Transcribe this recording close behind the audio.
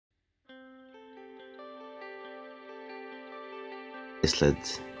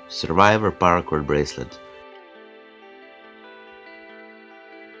bracelet, Survivor Paracord bracelet.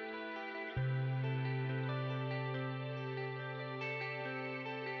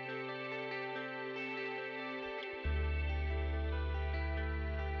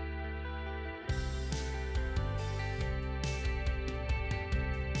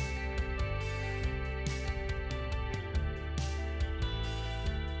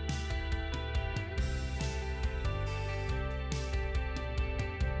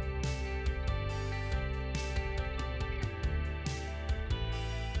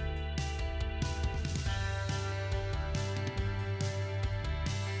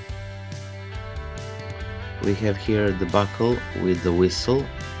 We have here the buckle with the whistle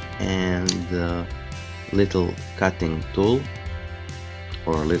and the little cutting tool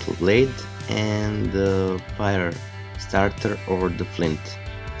or little blade and the fire starter or the flint.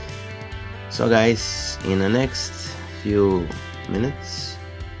 So guys, in the next few minutes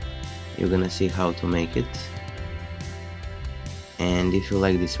you're gonna see how to make it, and if you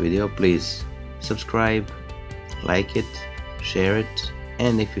like this video, please subscribe, like it, share it,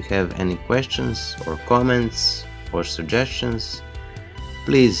 and if you have any questions or comments or suggestions,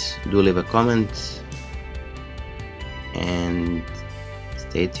 please do leave a comment and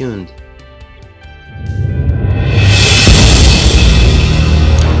stay tuned.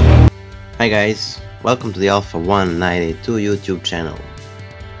 Hi guys, welcome to the Alpha One982 YouTube channel.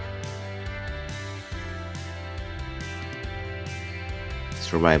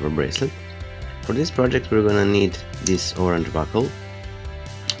 Survivor bracelet. For this project we're gonna need this orange buckle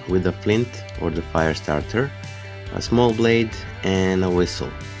with a flint or the fire starter, a small blade and a whistle.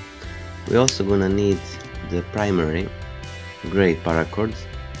 We're also gonna need the primary gray paracord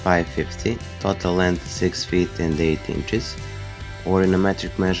 550, total length 6 feet and 8 inches, or in a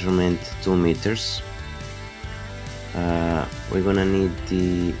metric measurement 2 meters. We're gonna need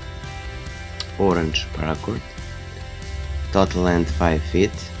the orange paracord, total length 5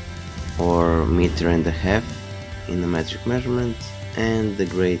 feet or meter and a half in a metric measurement, and the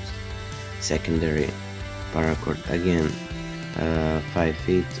gray secondary paracord, again 5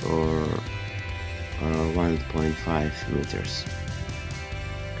 feet or 1.5 meters.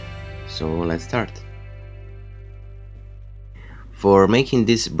 So let's start. For making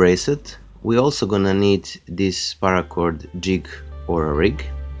this bracelet we also gonna need this paracord jig or a rig.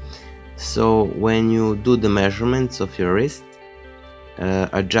 So when you do the measurements of your wrist,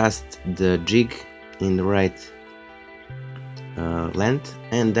 adjust the jig in the right length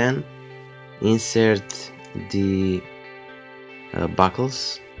and then insert the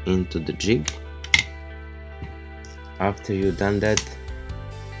buckles into the jig. After you've done that,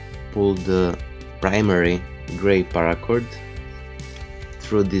 pull the primary gray paracord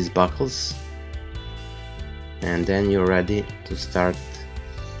through these buckles and then you're ready to start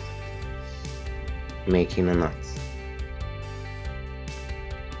making a knot.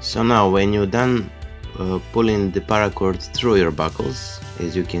 So now when you're done pulling the paracord through your buckles,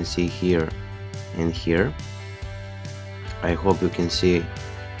 as you can see here and here, I hope you can see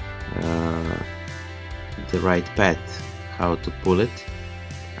the right path how to pull it.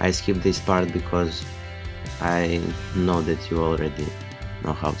 I skipped this part because I know that you already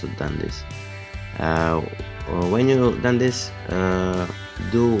know how to done this. When you done this,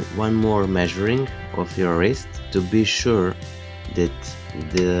 do one more measuring of your wrist to be sure that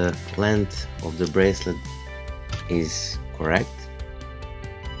the length of the bracelet is correct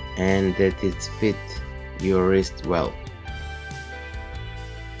and that it fit your wrist well.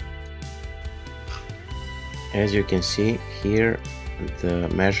 As you can see here, the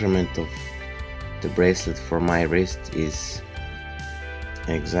measurement of the bracelet for my wrist is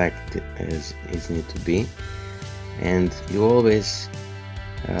exact as it needs to be, and you always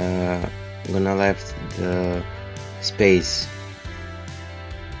gonna left the space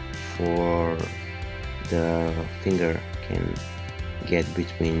for the finger can get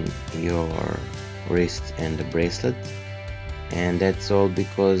between your wrist and the bracelet, and that's all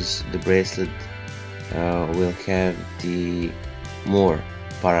because the bracelet will have the more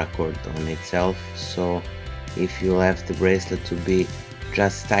paracord on itself. So if you left the bracelet to be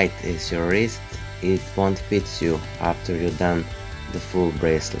just tight as your wrist, it won't fit you after you're done the full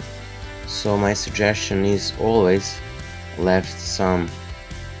bracelet. So my suggestion is always left some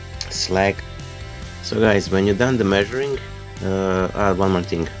slack. So guys, when you're done the measuring, one more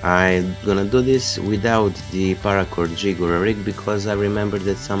thing, I'm gonna do this without the Paracord jig or a rig because I remember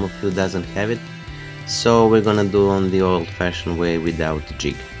that some of you doesn't have it. So we're gonna do on the old-fashioned way without the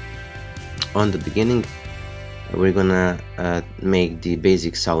jig. On the beginning, we're gonna make the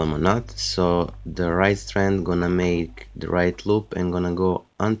basic Solomon knot. So the right strand gonna make the right loop and gonna go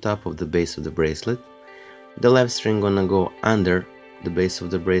on top of the base of the bracelet. The left string gonna go under the base of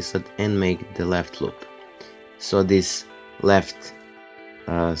the bracelet and make the left loop. So this left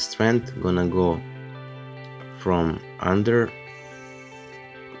strand gonna go from under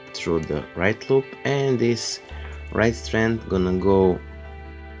through the right loop, and this right strand gonna go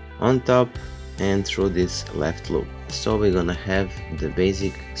on top and through this left loop. So we're gonna have the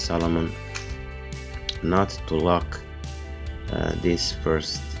basic Solomon knot to lock this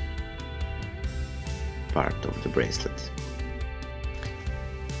first part of the bracelet.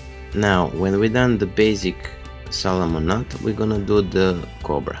 Now when we're done the basic Solomon knot, we're gonna do the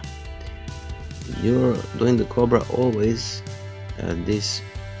Cobra. You're doing the Cobra always this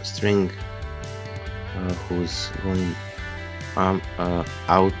string who's going out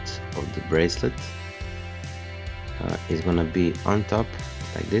of the bracelet is gonna be on top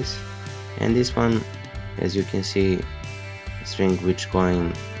like this, and this one, as you can see, string which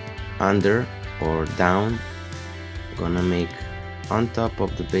going under or down gonna make on top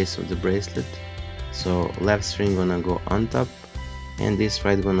of the base of the bracelet. So left string gonna go on top, and this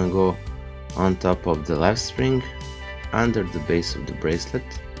right gonna go on top of the left string under the base of the bracelet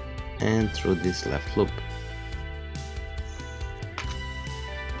and through this left loop.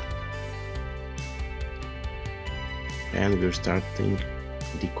 And we're starting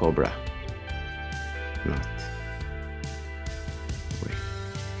the Cobra knot. Wait.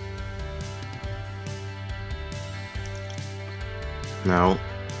 Now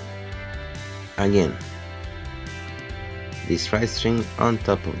again, this right string on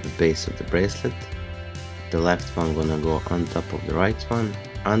top of the base of the bracelet, the left one gonna go on top of the right one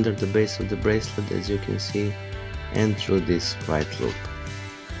under the base of the bracelet, as you can see, and through this right loop.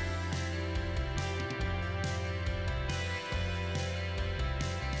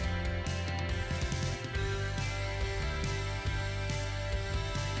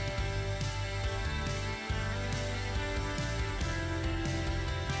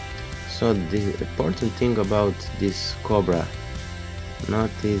 So the important thing about this Cobra knot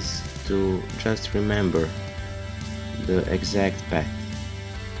is to just remember the exact path.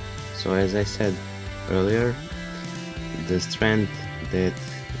 So as I said earlier, the strand that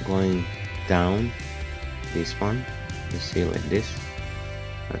going down, this one, you see like this.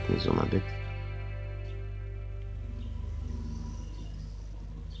 Let me zoom a bit.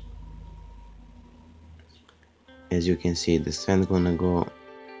 As you can see, the strand gonna go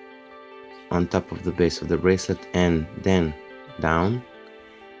on top of the base of the bracelet and then down.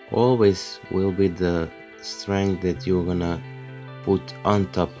 Always will be the strand that you're gonna put on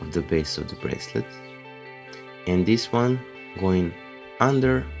top of the base of the bracelet, and this one going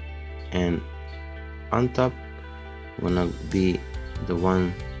under and on top gonna be the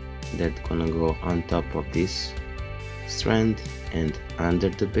one that gonna go on top of this strand and under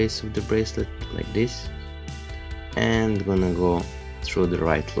the base of the bracelet like this, and gonna go through the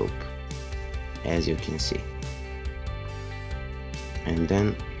right loop, as you can see, and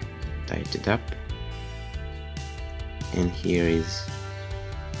then tight it up. And here is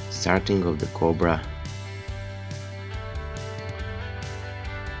starting of the Cobra.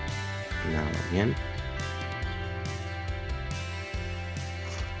 Now again,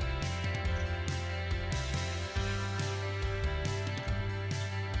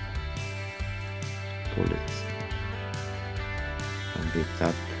 pull it a bit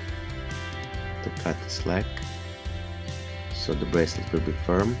up to cut the slack so the bracelet will be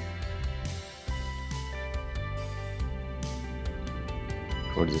firm.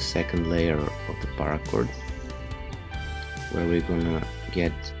 For the second layer of the paracord, where we're gonna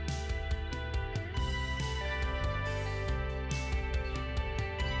get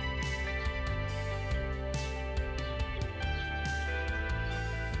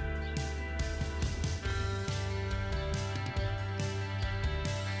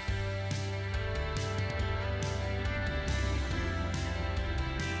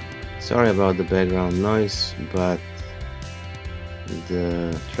sorry about the background noise, but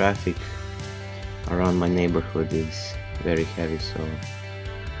the traffic around my neighborhood is very heavy, so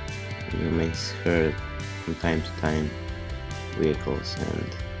you may hear from time to time vehicles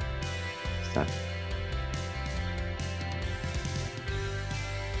and stuff.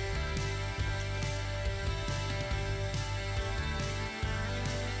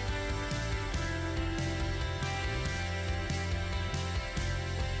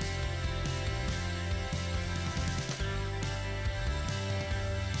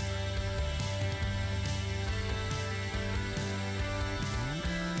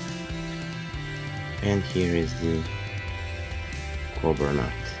 And here is the Cobra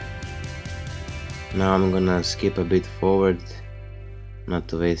knot. Now I'm gonna skip a bit forward, not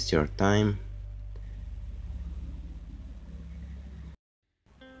to waste your time.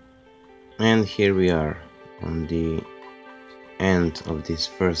 And here we are on the end of this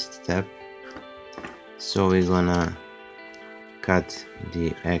first step. So we're gonna cut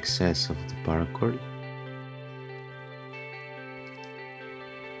the excess of the paracord.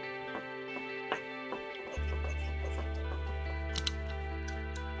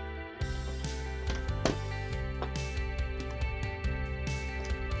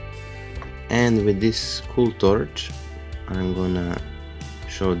 And with this cool torch, I'm gonna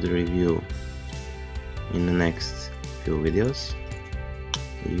show the review in the next few videos.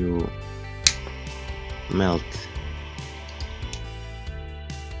 You melt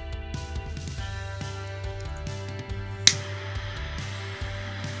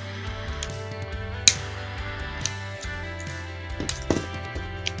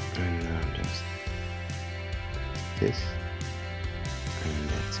and now just this, and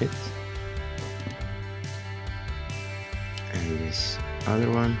that's it. And this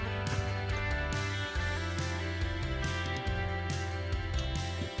other one,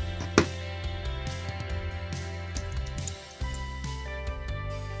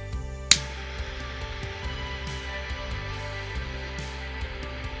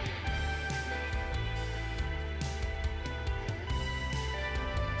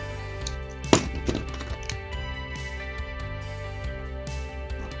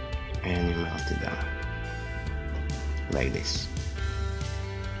 and you melt it down like this.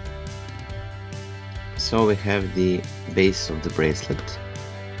 So we have the base of the bracelet,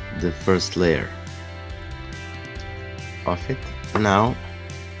 the first layer of it. Now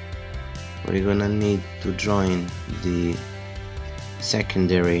we're gonna need to join the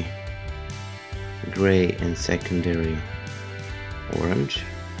secondary gray and secondary orange.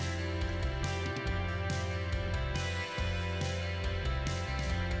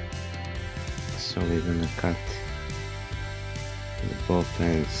 So we're gonna cut the both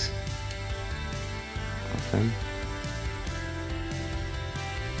ends of them.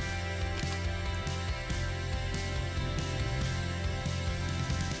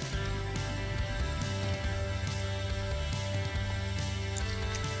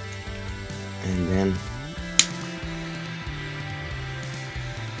 And then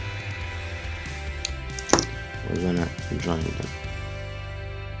we're gonna join them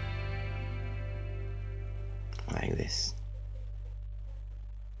like this.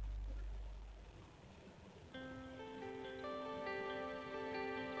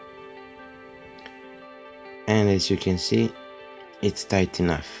 And as you can see, it's tight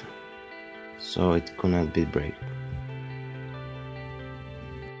enough, so it cannot be break.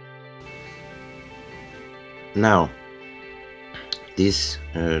 Now this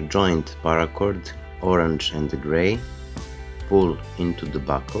joint paracord, orange and the gray, pull into the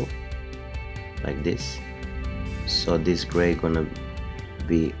buckle like this. So this gray gonna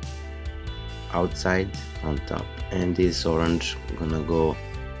be outside on top, and this orange gonna go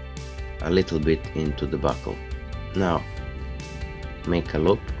a little bit into the buckle. Now make a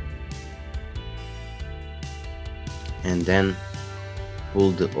loop and then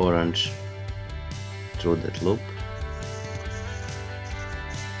pull the orange through that loop,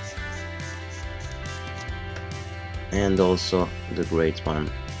 and also the gray one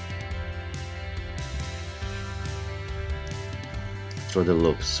through the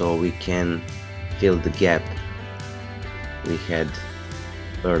loop, so we can fill the gap we had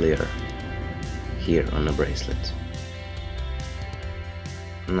earlier here on the bracelet.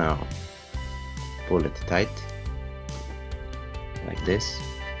 Now pull it tight like this,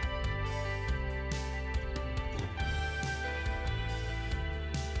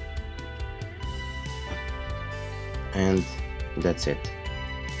 and that's it.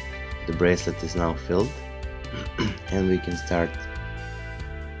 The bracelet is now filled and we can start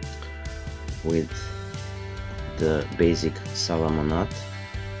with the basic Salomon knot.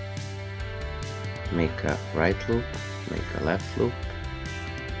 Make a right loop, make a left loop,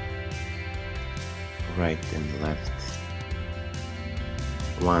 right and left,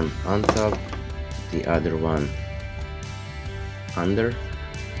 one on top, the other one under.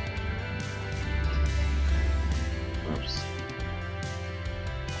 Oops.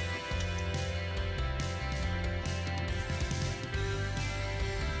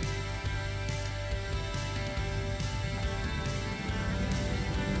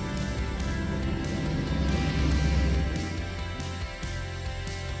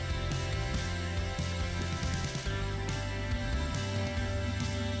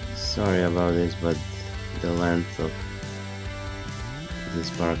 Sorry about this, but the length of this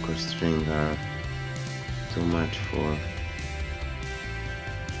paracord string are too much for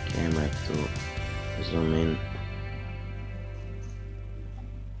camera to zoom in.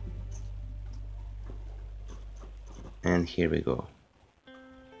 And here we go.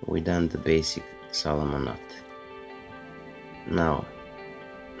 We done the basic Solomon knot. Now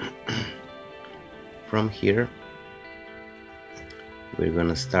from here we're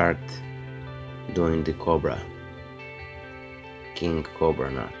gonna start doing the Cobra, King Cobra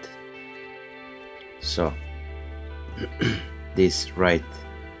knot. So this right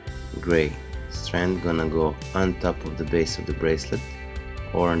gray strand gonna go on top of the base of the bracelet,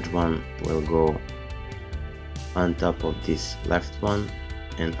 orange one will go on top of this left one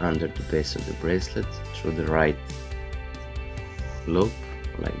and under the base of the bracelet through the right loop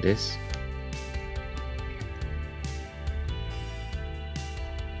like this.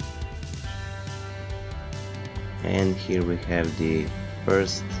 And here we have the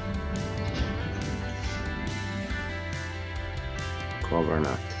first Cobra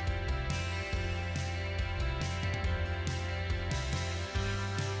knot.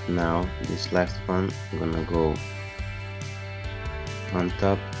 Now this left one gonna go on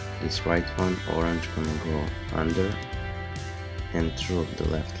top, this right one, orange, gonna go under and through the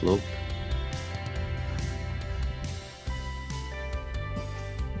left loop.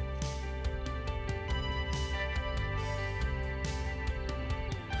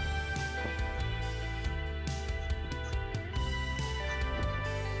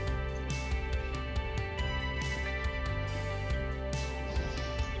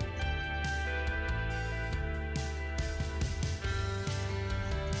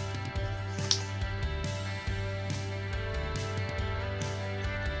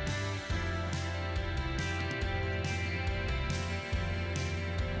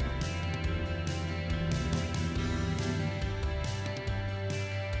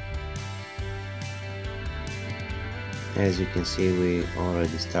 As you can see, we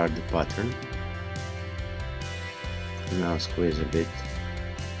already start the pattern. Now squeeze a bit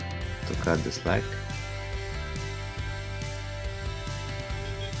to cut the slack.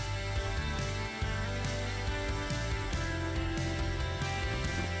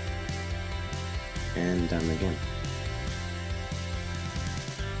 And done again.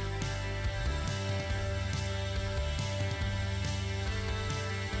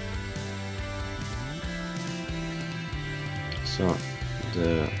 So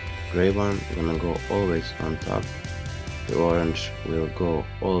the gray one gonna go always on top, the orange will go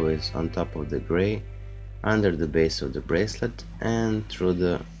always on top of the gray, under the base of the bracelet and through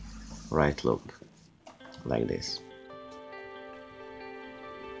the right loop, like this.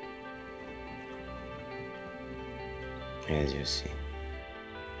 As you see.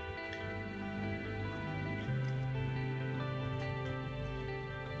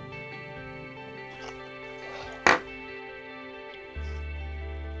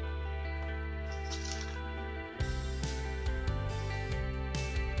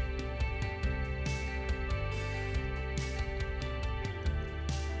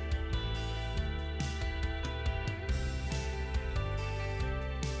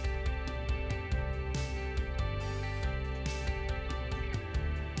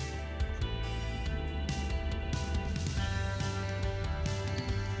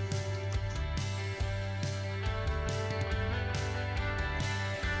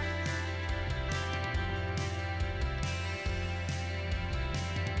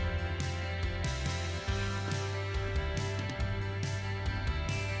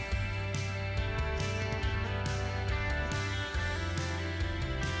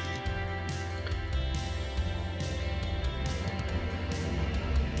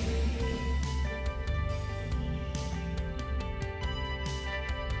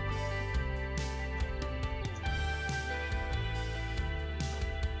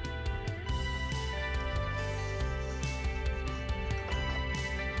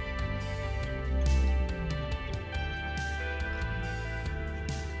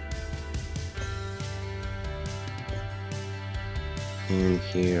 And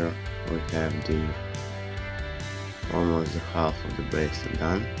here we have the almost the half of the bracelet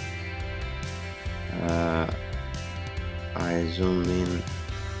done. I zoom in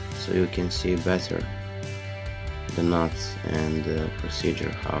so you can see better the knots and the procedure,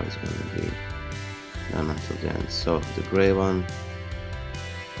 how it's going to be done until the end. So the gray one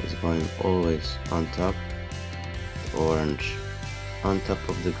is going always on top, the orange on top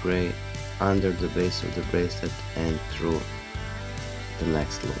of the gray, under the base of the bracelet and through the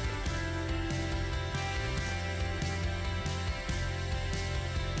next loop.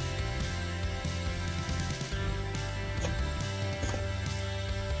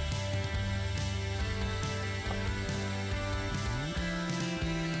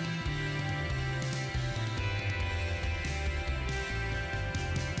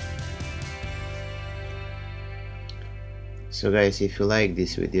 So guys, if you like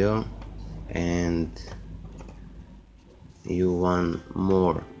this video and you want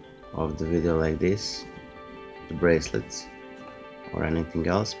more of the video like this, the bracelets or anything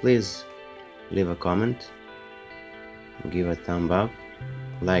else, please leave a comment, give a thumb up,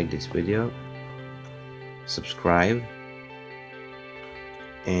 like this video, subscribe,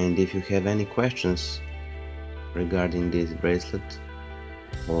 and if you have any questions regarding this bracelet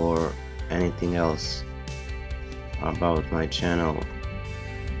or anything else about my channel,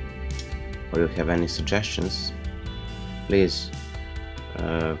 or you have any suggestions, please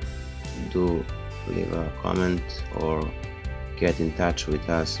do leave a comment or get in touch with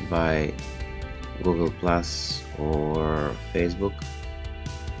us by Google Plus or Facebook.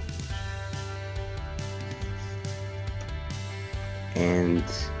 And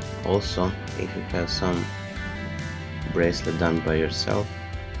also, if you have some bracelet done by yourself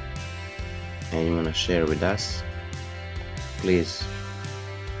and you want to share with us, please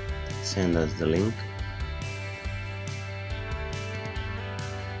send us the link,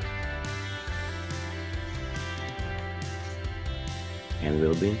 and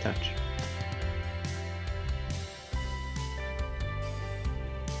we'll be in touch.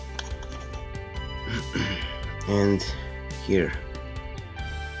 And here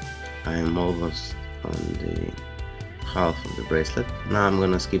I am almost on the half of the bracelet. Now I'm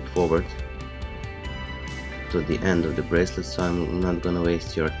gonna skip forward to the end of the bracelet, so I'm not gonna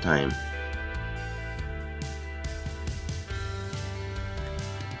waste your time.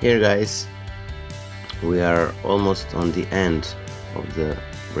 Here guys, we are almost on the end of the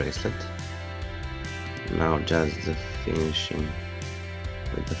bracelet. Now just the finishing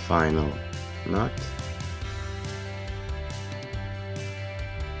with the final knot.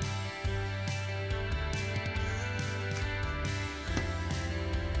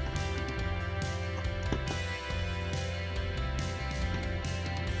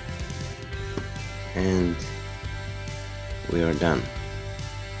 And we are done.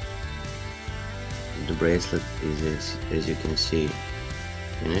 The bracelet is, as you can see,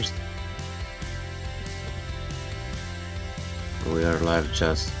 finished. We are left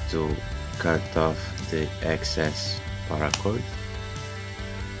just to cut off the excess paracord,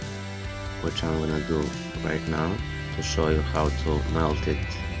 which I'm gonna do right now to show you how to melt it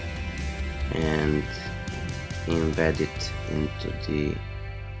and embed it into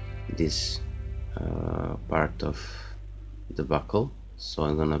this part of the buckle. So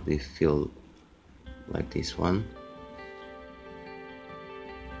I'm gonna be filled like this one.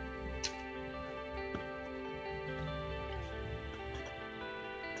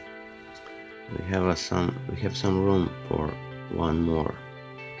 We have some room for one more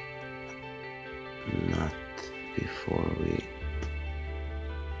knot before we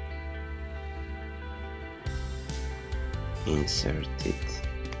insert it.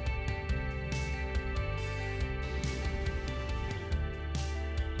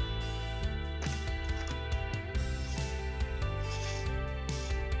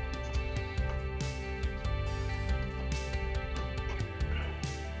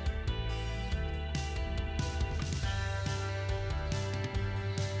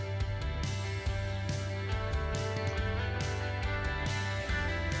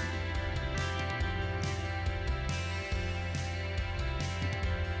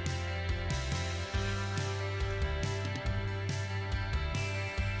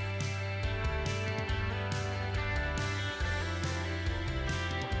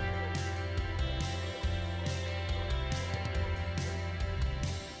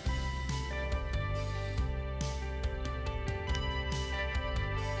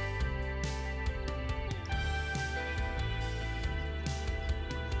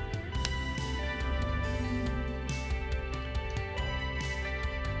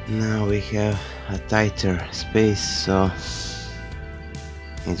 Now we have a tighter space, so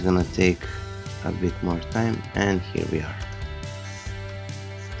it's gonna take a bit more time, and here we are.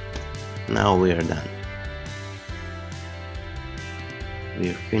 Now we are done.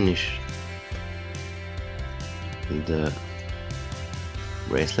 We finished the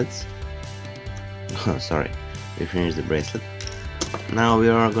bracelets. Sorry, we finished the bracelet. Now we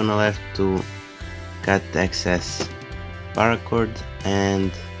are gonna left to cut excess paracord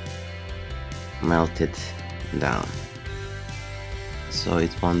and melt it down so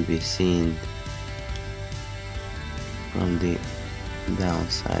it won't be seen from the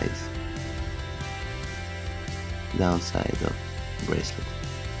downside of bracelet,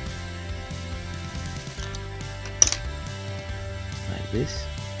 like this.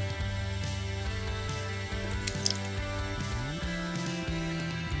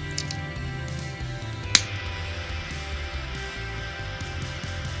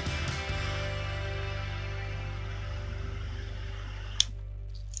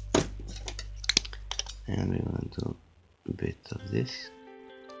 this,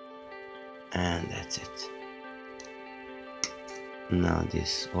 and that's it. Now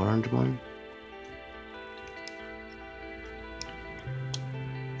this orange one.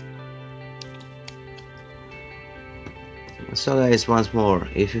 So guys, once more,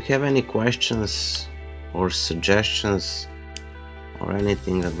 if you have any questions or suggestions or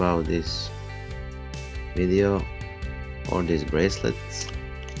anything about this video or these bracelets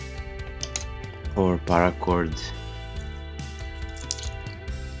or paracord,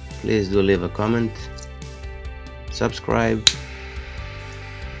 please do leave a comment, subscribe,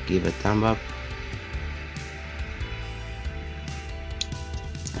 give a thumb up,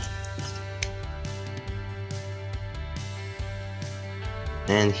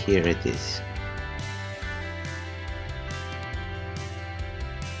 and here it is.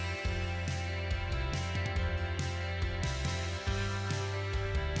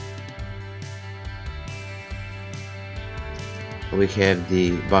 We have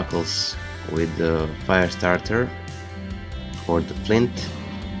the buckles with the fire starter for the flint,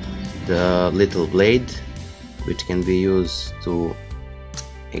 the little blade which can be used to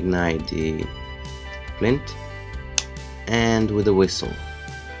ignite the flint, and with a whistle.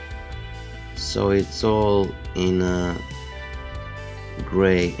 So it's all in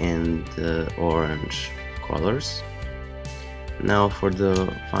gray and orange colors. Now for the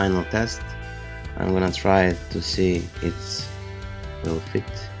final test, I'm gonna try to see will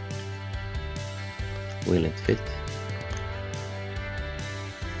it fit,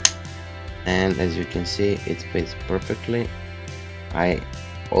 and as you can see, it fits perfectly. I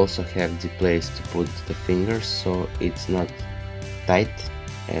also have the place to put the fingers, so it's not tight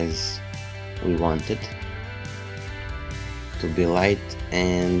as we wanted, to be light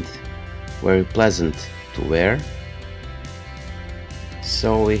and very pleasant to wear.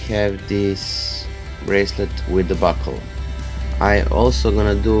 So we have this bracelet with the buckle. I also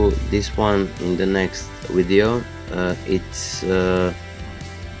gonna do this one in the next video. It's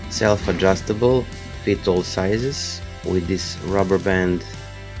self-adjustable, fit all sizes. With this rubber band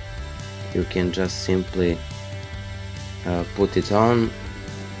you can just simply put it on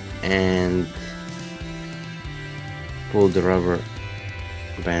and pull the rubber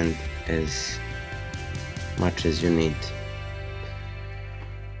band as much as you need.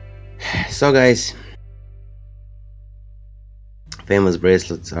 So guys, famous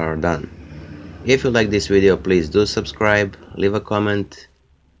bracelets are done. If you like this video, please do subscribe, leave a comment,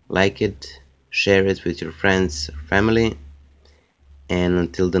 like it, share it with your friends or family, and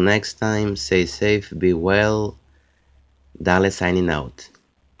until the next time, stay safe, be well. Dale signing out.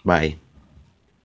 Bye.